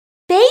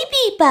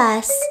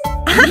BabyBus.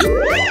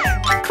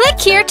 Click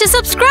here to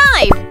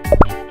subscribe.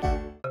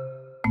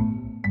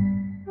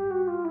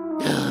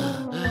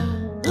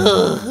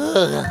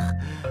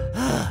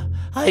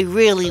 I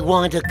really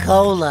want a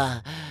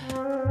cola.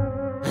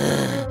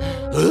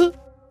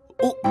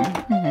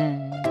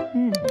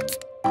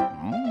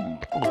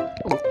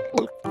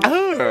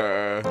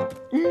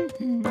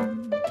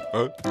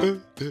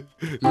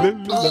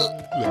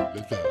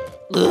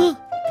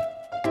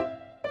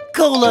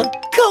 Cola,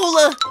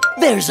 cola!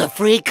 There's a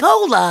free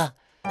cola!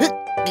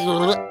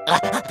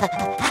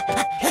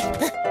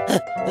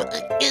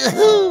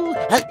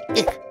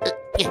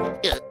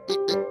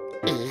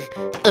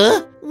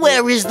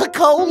 Where is the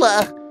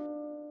cola?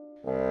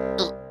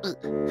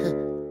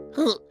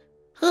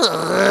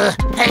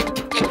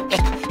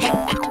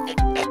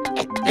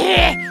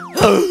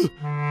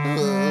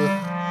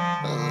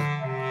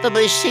 The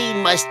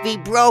machine must be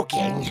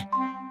broken.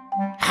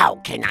 How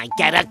can I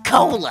get a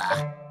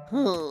cola?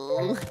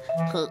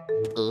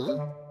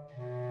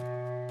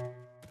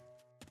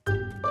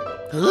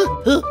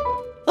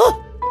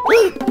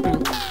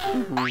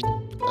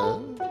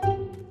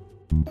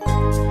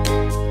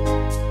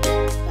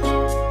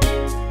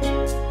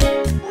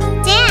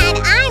 Dad,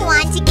 I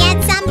want to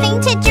get something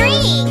to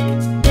drink.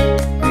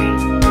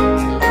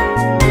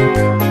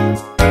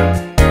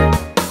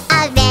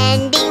 A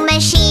vending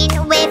machine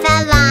with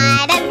a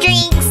lot of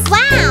drinks. Wow!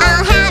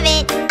 I'll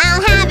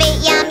have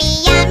it, yummy,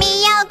 yummy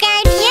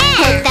yogurt. Yeah!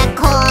 Put the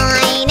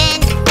coin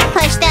in,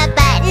 push the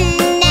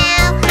button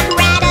now.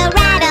 Rattle,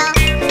 rattle,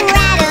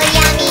 rattle,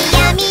 yummy,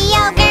 yummy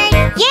yogurt.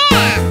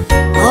 Yeah!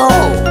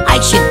 Oh, I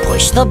should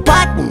push the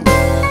button.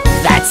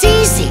 That's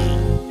easy.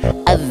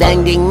 A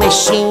vending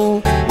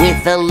machine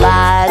with a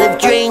lot of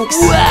drinks.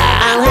 Wow.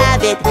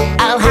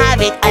 I'll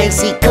have it,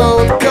 icy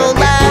cold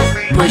cola.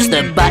 Push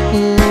the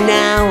button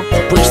now,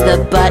 push the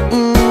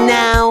button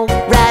now.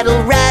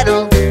 Rattle,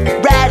 rattle,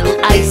 rattle,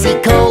 icy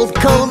cold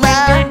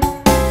cola.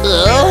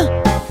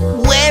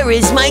 Where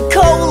is my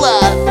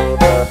cola?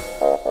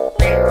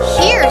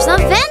 Here's a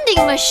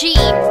vending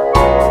machine.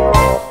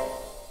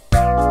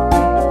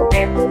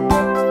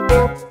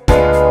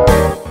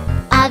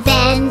 A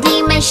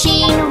vending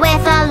machine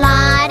with a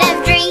lot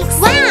of drinks.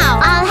 Wow!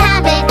 I'll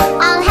have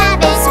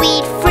it,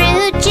 sweet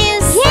fruit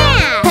juice.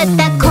 Yeah! Put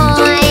the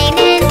coin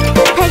in,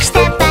 push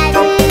the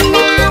button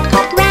now.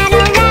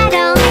 Rattle,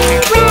 rattle,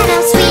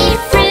 rattle, sweet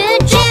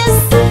fruit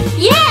juice.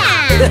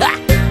 Yeah!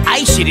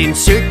 I should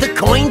insert the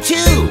coin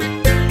too.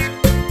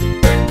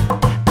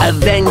 A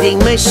vending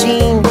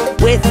machine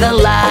with a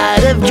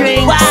lot of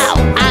drinks. Wow!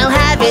 I'll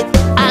have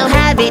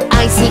it,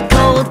 icy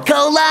cold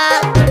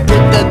cola.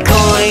 Put the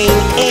coin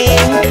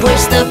in,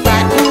 push the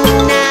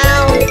button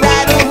now.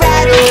 Rattle,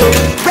 rattle,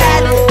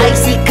 rattle,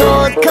 icy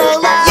cold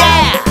cola.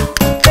 Yeah!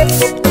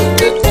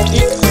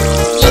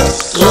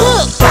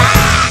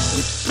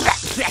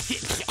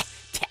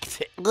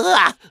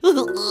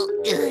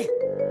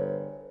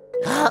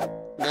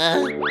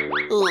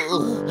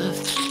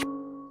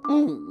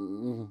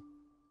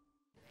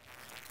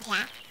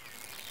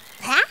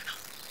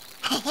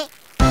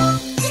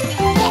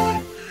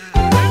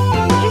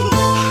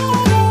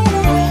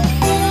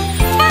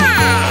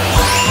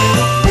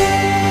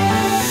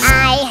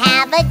 I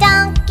have a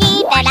donkey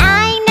that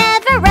I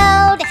never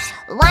rode.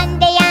 One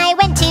day I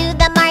went to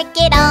the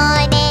market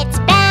on its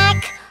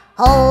back,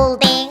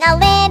 holding a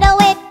little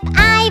whip.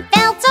 I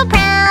felt so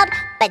proud,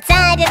 but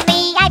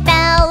suddenly I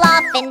fell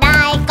off and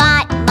I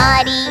got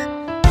muddy.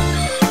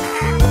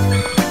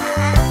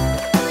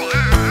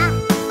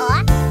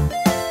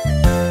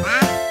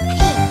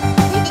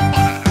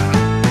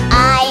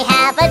 I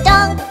have a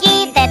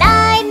donkey that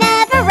I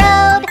never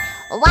rode.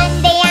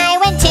 One day I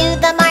went to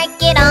the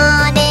market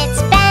on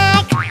its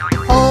back,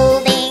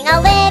 holding a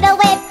little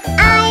whip.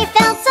 I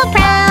felt so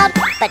proud,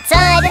 but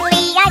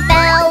suddenly I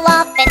fell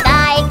off and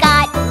I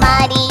got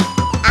muddy.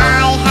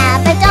 I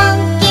have a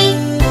donkey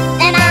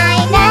that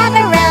I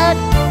never rode.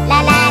 La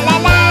la la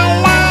la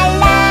la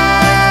la.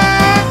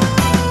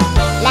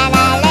 La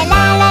la la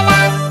la la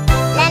la.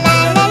 La la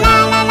la la la la. La la la la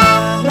la la la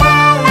la.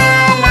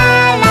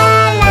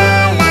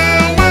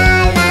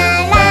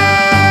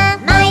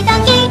 My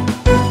donkey,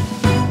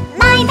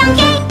 my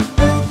donkey,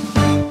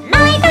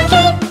 my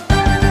donkey.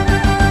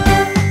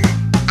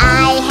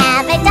 I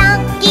have a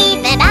donkey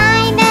that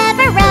I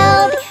never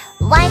rode.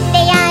 One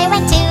day I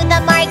went to the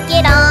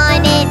market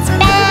on its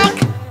back,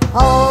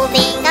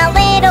 holding a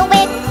little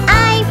whip.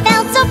 I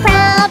felt so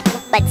proud,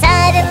 but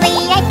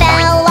suddenly I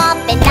fell off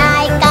and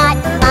I got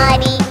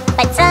muddy.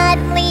 But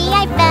suddenly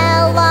I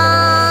fell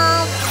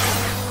off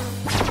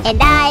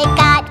and I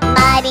got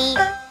muddy.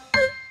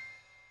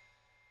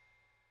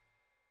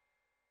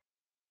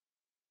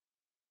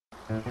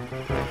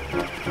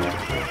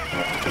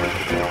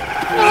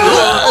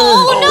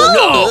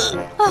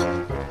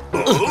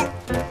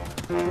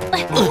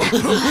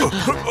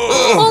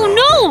 Oh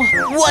no!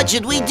 What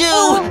should we do?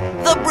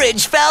 The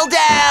bridge fell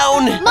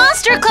down!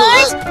 Monster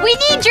Claus, we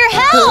need your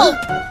help!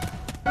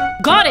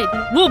 Got it!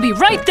 We'll be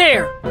right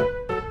there!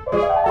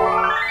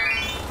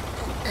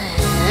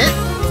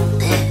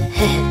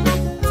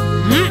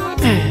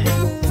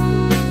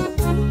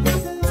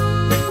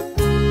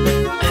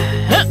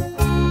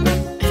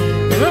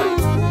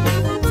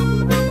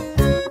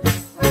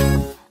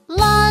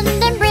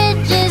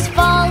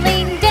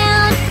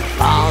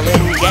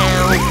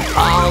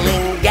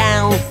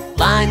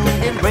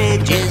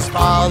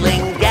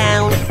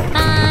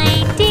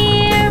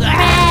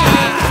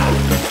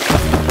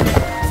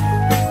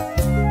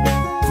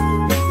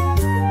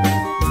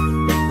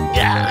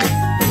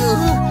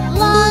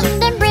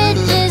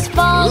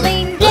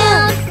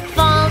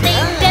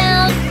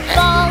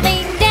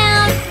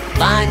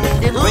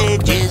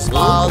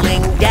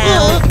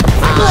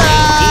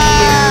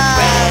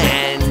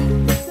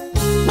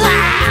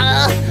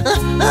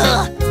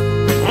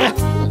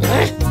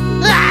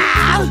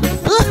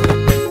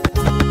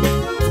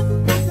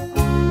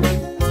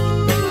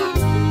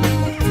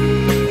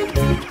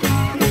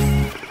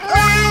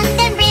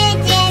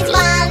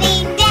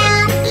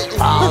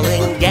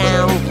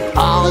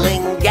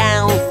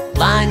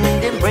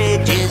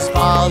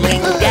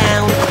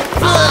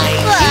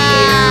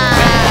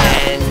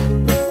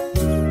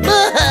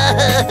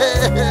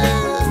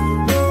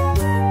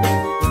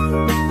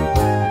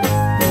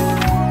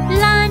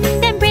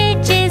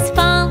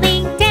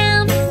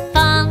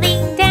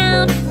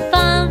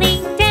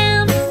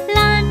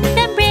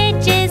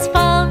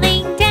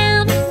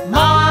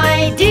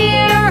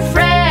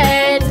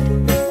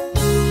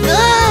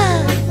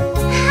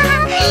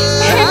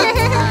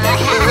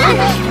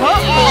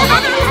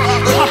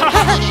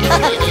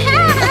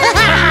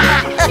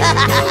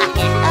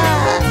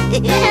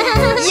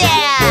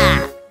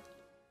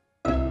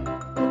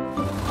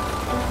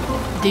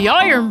 The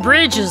iron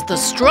bridge is the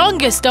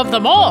strongest of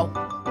them all.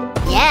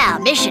 Yeah,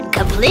 mission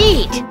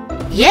complete.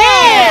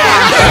 Yeah!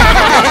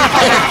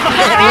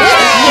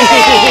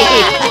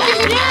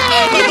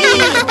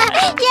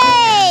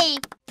 Yay!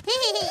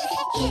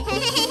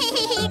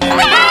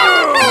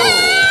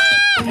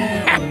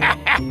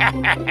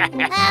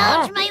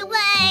 Ouch, my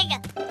leg!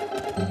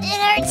 It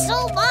hurts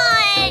so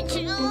much!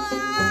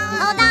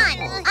 Hold on,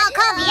 I'll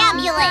call the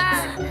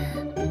ambulance.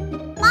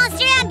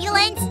 Monster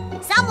ambulance!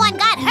 Someone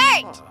got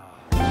hurt!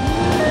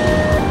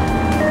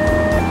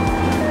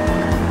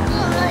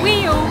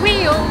 Wee-oo,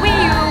 wee-oo,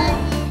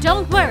 wee-oo.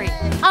 Don't worry,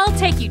 I'll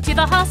take you to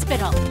the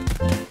hospital.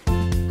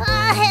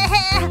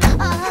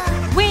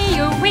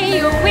 Wee-oo,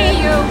 wee-oo,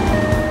 wee-oo.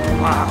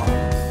 Wow,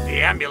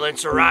 the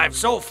ambulance arrived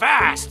so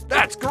fast.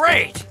 That's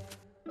great.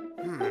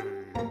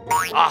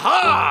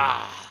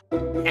 Aha!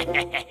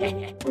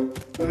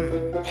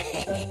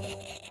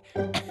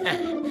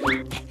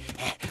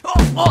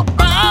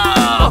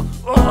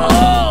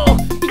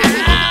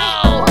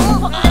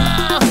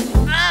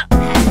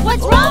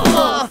 What's wrong?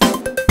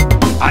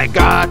 I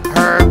got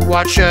hurt.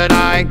 What should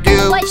I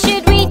do? What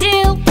should we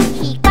do?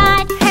 He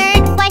got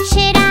hurt, what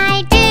should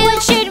I do?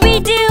 What should we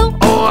do?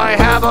 Oh, I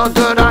have a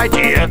good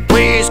idea.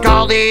 Please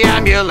call the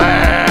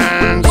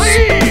ambulance.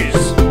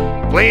 Please!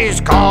 Please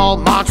call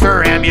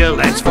Monster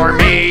Ambulance for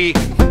me.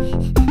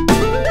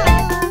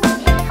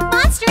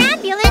 Monster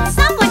ambulance,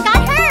 someone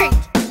got hurt!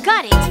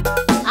 Got it.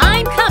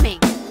 I'm coming.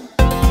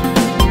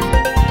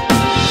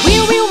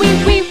 Wee wee wee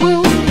wee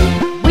woo.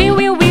 Wee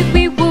wee wee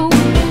wee woo.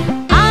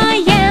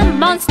 I am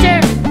Monster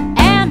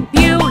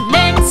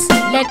Ambulance.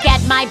 Look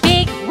at my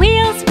big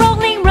wheels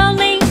rolling,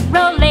 rolling,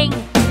 rolling.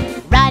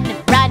 Run,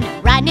 run,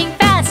 running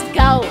fast.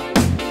 Go,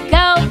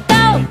 go,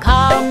 go.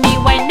 Call me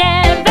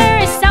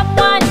whenever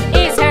someone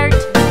is hurt.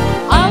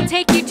 I'll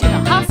take you to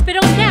the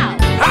hospital now.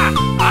 Ha!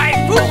 I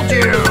fooled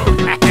you!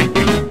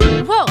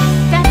 Whoa,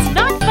 that's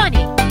not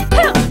funny.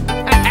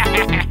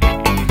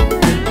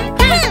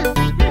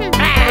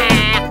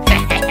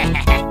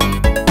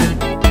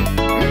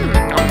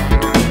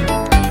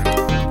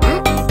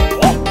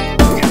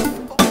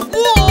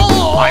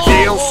 I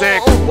feel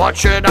sick, what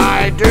should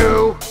I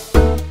do?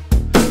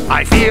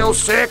 I feel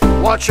sick,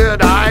 what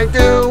should I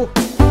do?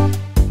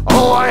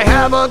 Oh, I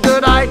have a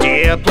good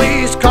idea.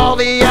 Please call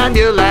the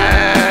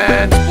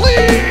ambulance.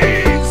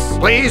 Please!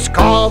 Please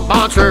call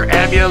Monster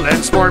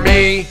Ambulance for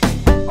me.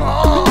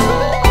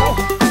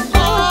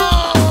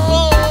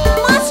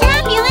 Monster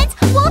ambulance,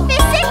 Wolf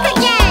is sick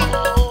again!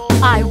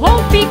 I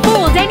won't be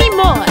fooled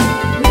anymore.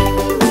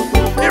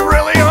 It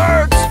really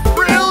hurts!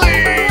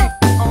 Really!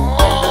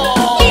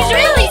 He's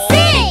really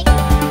sick!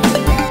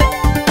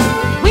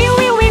 Wee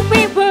wee wee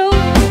wee woo.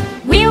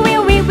 Wee wee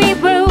wee wee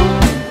woo.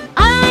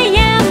 I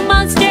am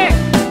Monster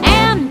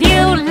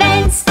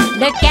Ambulance.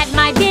 Look at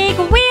my big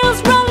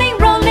wheels rolling,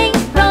 rolling,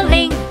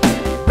 rolling.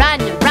 Run,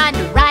 run,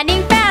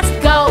 running fast.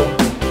 Go,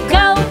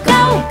 go,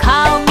 go.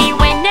 Call me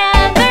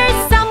whenever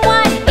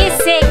someone is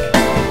sick.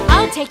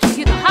 I'll take you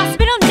to the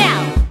hospital now.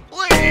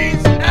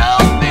 Please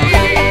help me!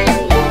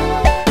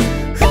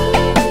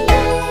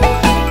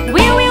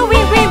 Wee wee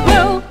wee wee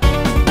woo.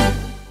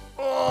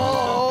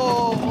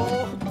 Oh,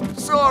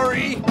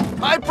 sorry.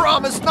 I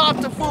promise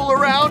not to fool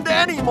around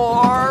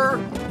anymore.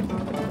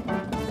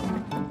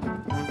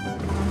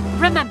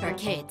 Remember,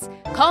 kids,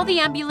 call the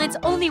ambulance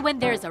only when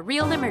there's a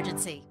real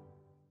emergency.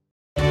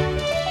 Wow,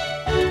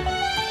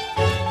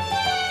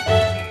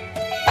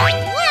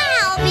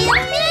 the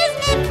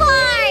amusement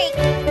park!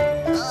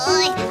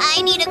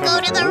 I need to go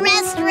to the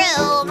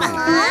restroom.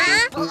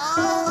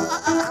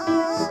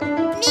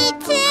 Me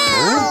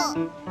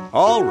too!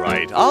 All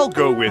right, I'll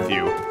go with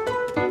you.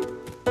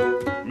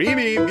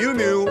 Mimi, Mew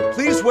Mew,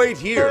 please wait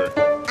here.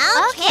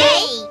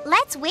 Okay,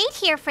 let's wait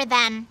here for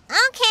them.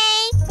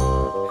 Okay.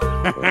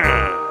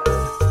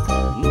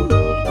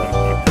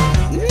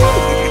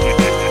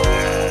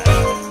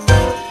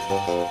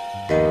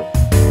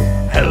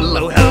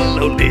 Hello,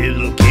 hello,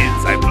 little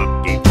kids. I'm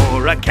looking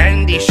for a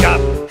candy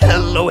shop.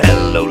 Hello,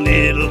 hello,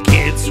 little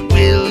kids.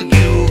 Will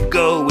you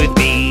go with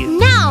me?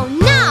 No,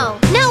 no,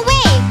 no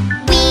way!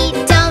 We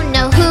don't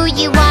know who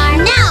you are.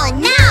 No,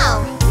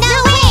 no,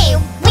 no way!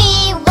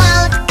 We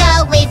won't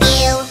go with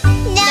you.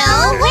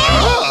 No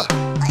way!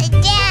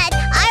 Dad,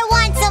 I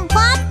want some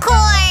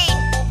popcorn!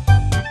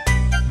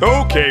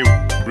 Okay,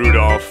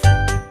 Rudolph.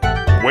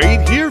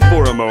 Wait here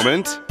for a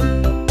moment.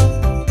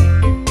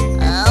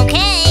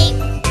 Okay.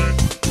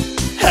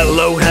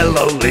 Hello,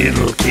 hello,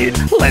 little kid.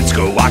 Let's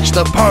go watch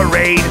the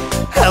parade.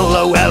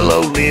 Hello,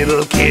 hello,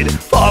 little kid.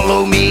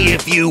 Follow me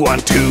if you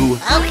want to.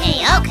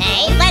 Okay,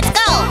 okay, let's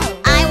go!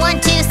 I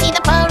want to see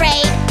the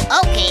parade.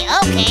 Okay,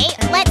 okay,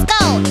 let's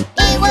go!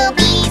 It will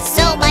be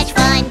so much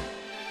fun!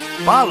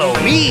 Follow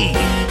me.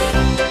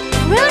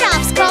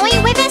 Rudolph's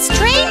going with a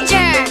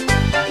stranger!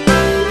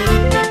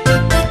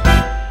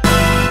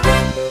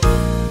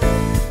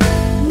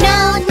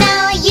 No,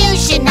 no, you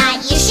should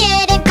not. You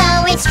shouldn't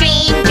go with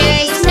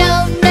strangers.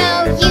 No,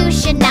 no, you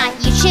should not.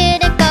 You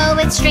shouldn't go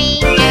with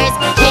strangers.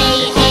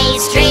 Hey, hey,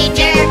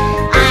 stranger,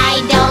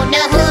 I don't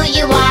know who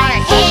you are.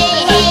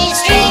 Hey, hey,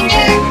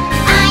 stranger,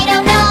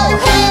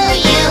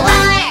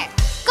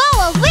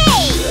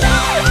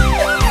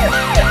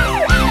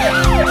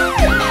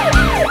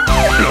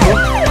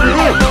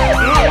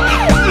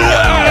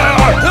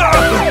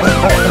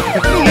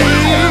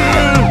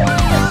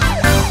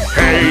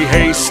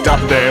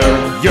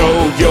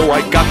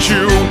 got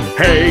you.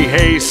 Hey,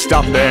 hey,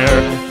 stop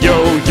there.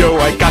 Yo, yo,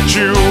 I got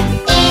you.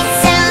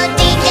 It's so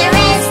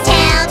dangerous,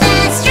 tell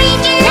the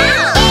stranger.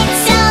 No!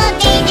 It's so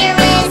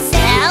dangerous,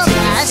 tell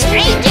the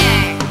stranger.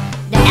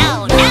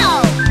 No,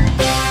 no!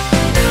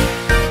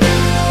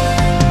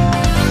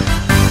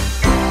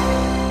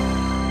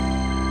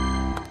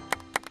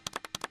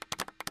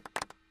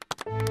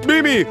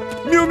 Mimi,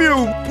 Mew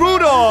Mew,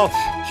 Rudolph.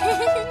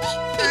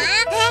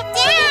 Dad!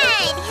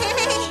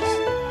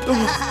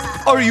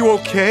 Are you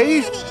okay?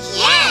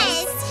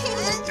 Yes!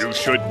 You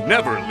should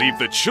never leave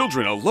the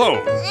children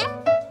alone.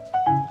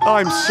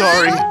 I'm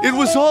sorry. It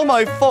was all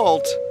my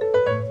fault.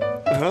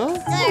 Huh?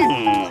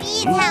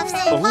 Please have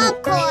some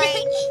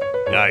popcorn.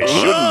 I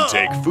shouldn't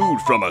take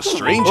food from a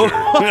stranger.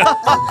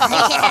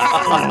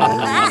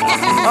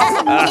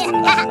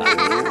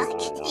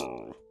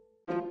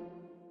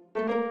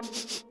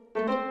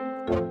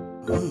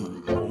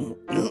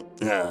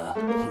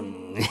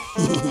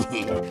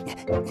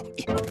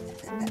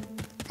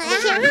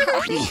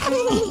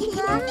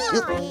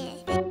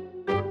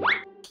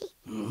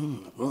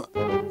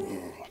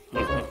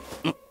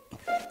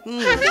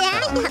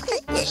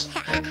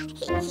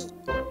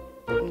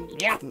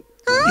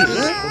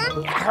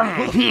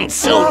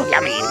 So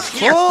yummy.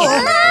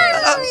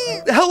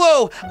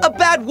 Hello! A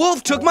bad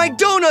wolf took my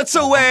donuts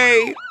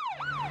away!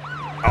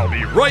 I'll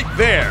be right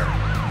there.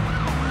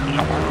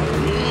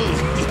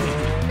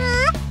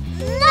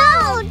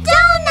 No!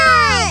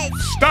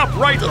 Donuts! Stop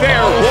right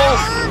there, Wolf.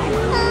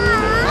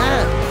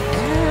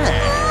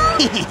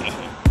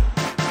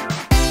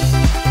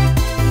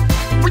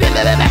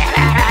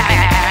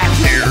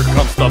 Here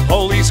comes the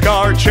police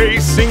car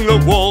chasing the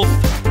wolf.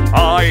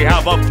 I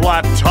have a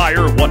flat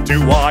tire, what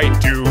do I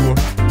do?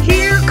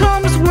 Here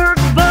comes work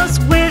bus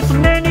with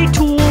many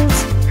tools.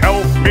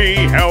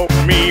 Help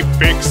me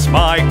fix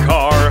my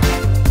car.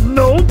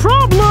 No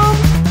problem.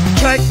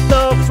 Check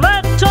the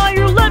flat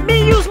tire, let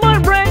me use my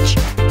wrench.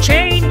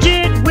 Change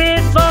it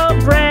with a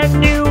brand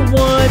new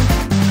one.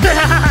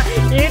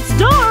 It's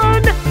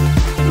done!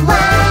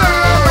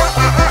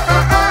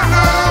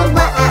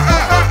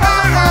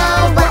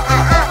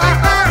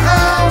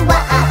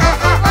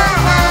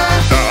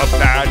 The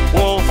bad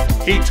wolf,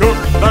 he took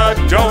the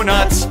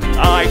donuts.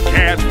 I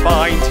can't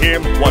find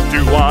him, what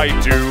do I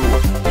do?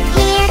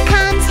 Here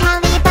comes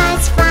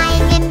BabyBus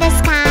flying in the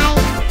sky.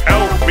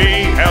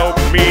 Help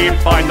me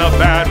find the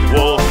bad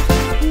wolf.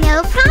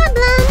 No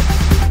problem.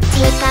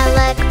 Take a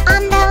look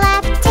on the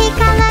left, take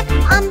a look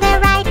on the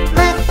right.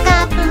 Look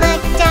up,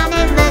 look down,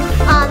 and look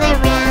all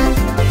around.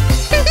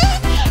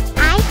 I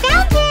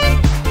found him.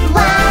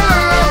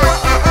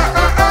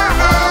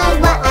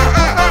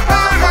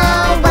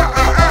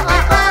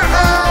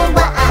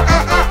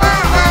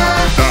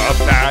 The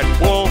bad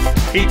wolf,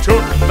 he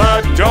took the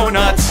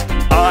donuts.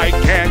 I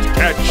can't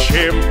catch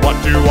him, what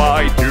do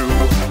I do?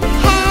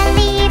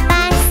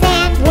 BabyBus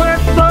and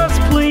Work bus,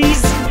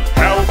 please.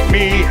 Help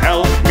me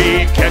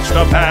catch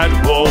the bad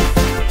wolf.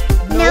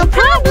 no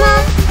problem.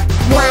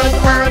 One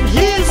on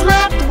his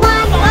left,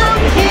 one on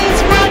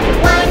his right,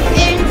 one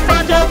in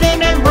front of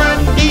him and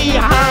one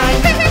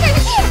behind.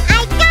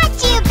 I got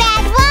you,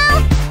 bad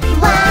wolf.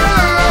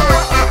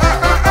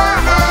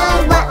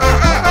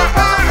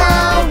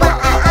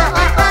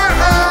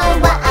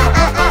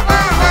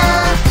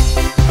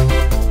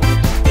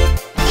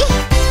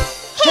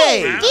 Hey,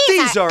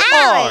 these are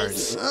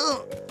ours!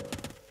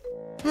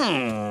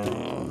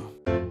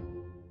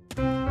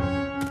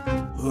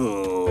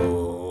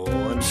 Oh,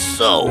 I'm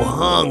so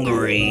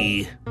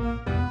hungry.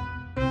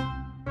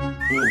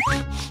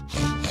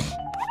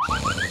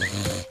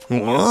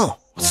 Oh,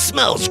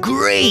 smells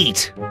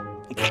great.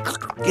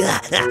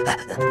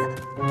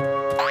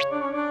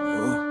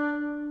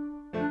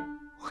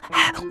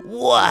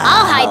 Wow.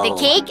 I'll hide the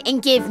cake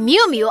and give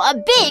Mew Mew a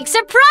big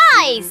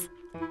surprise!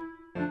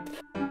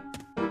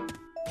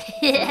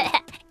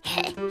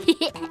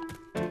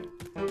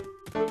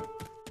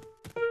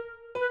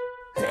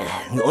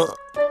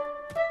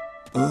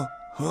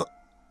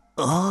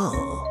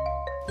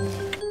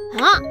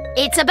 Huh?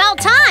 It's about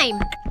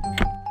time!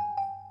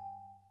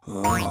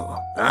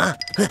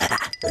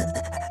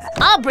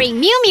 I'll bring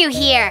Mew Mew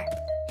here!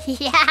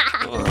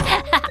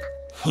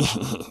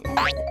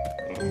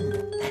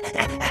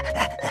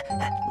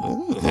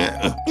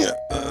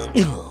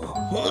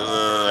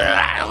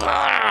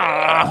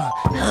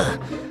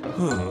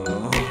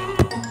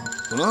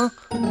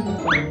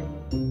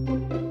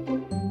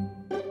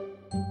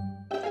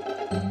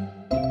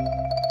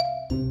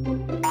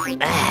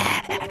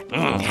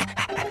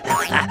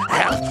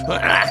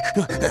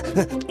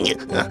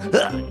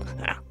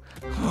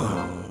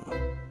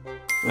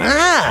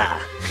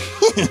 Ah!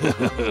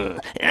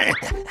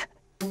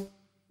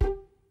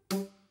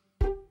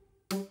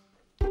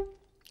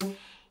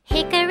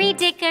 Hickory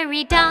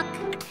dickory dock,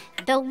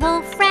 the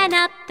wolf ran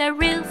up the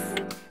roof.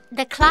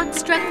 The clock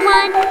struck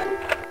one.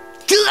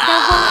 The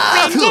wolf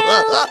ran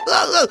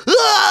down.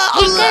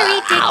 Hickory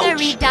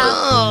dickory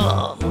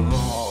dock.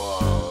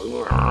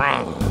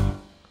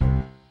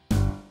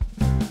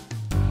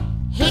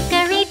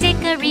 Hickory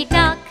dickory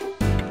dock,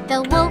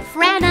 the wolf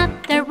ran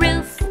up the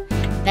roof.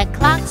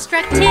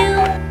 struck 2. And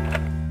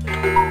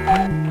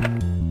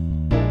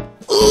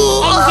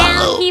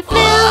down he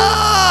flew.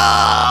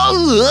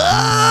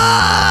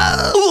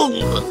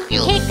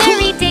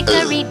 Hickory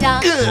dickory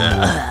dock.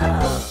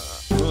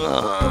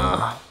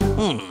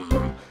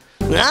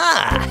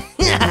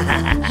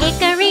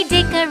 Hickory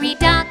dickory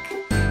dock.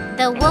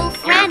 The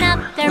wolf ran up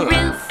the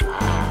roof.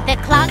 The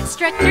clock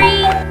struck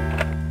 3.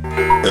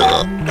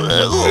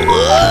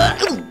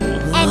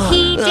 And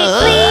he did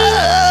flee.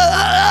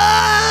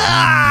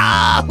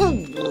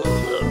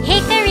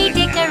 Hickory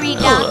dickory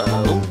dock.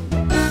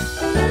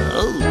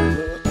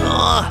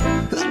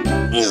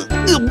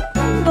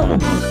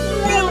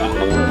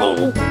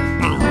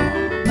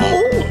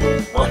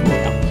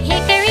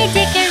 Hickory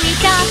dickory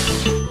dock.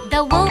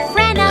 The wolf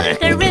ran up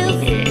the roof.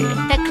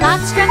 The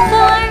clock struck 4.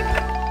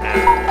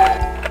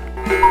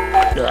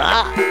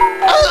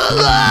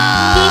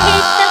 He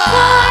hit the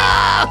floor.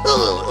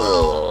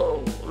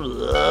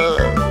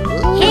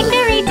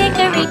 Hickory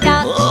dickory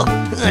dock.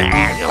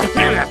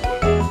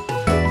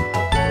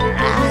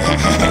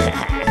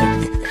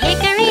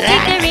 Hickory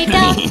dickory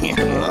dock.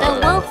 The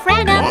wolf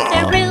ran up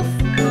the roof.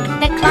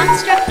 The clock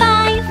struck 5.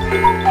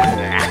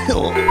 The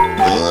wolf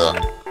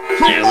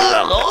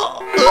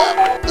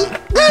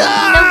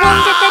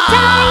did the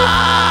dive.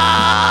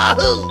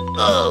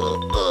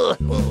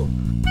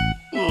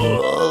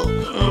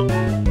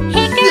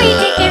 Hickory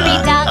dickory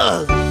dock.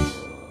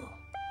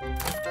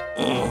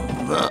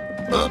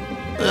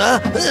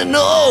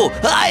 No!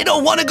 I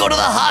don't want to go to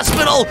the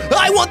hospital!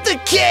 I want the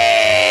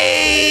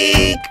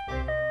cake!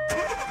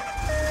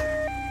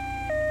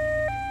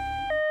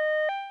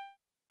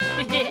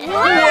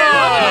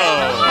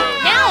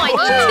 Now I need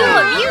 2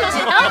 of you to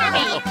help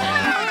me.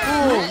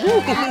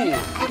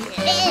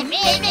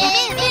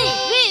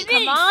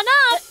 Come on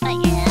up. 2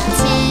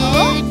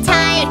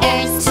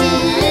 tigers, 2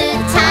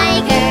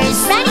 tigers,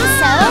 running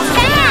so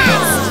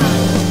fast.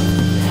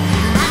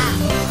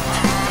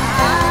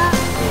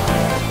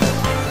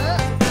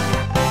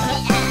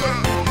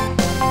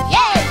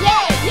 Yay,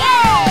 yay,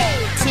 yay!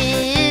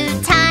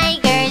 2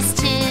 tigers,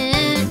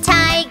 2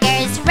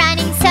 tigers,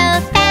 running so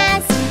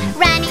fast,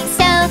 running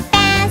so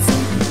fast.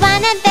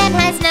 One of them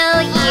has no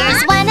ears,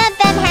 one of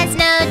them has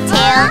no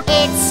tail.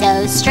 It's so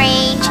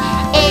strange,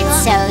 it's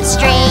so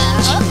strange.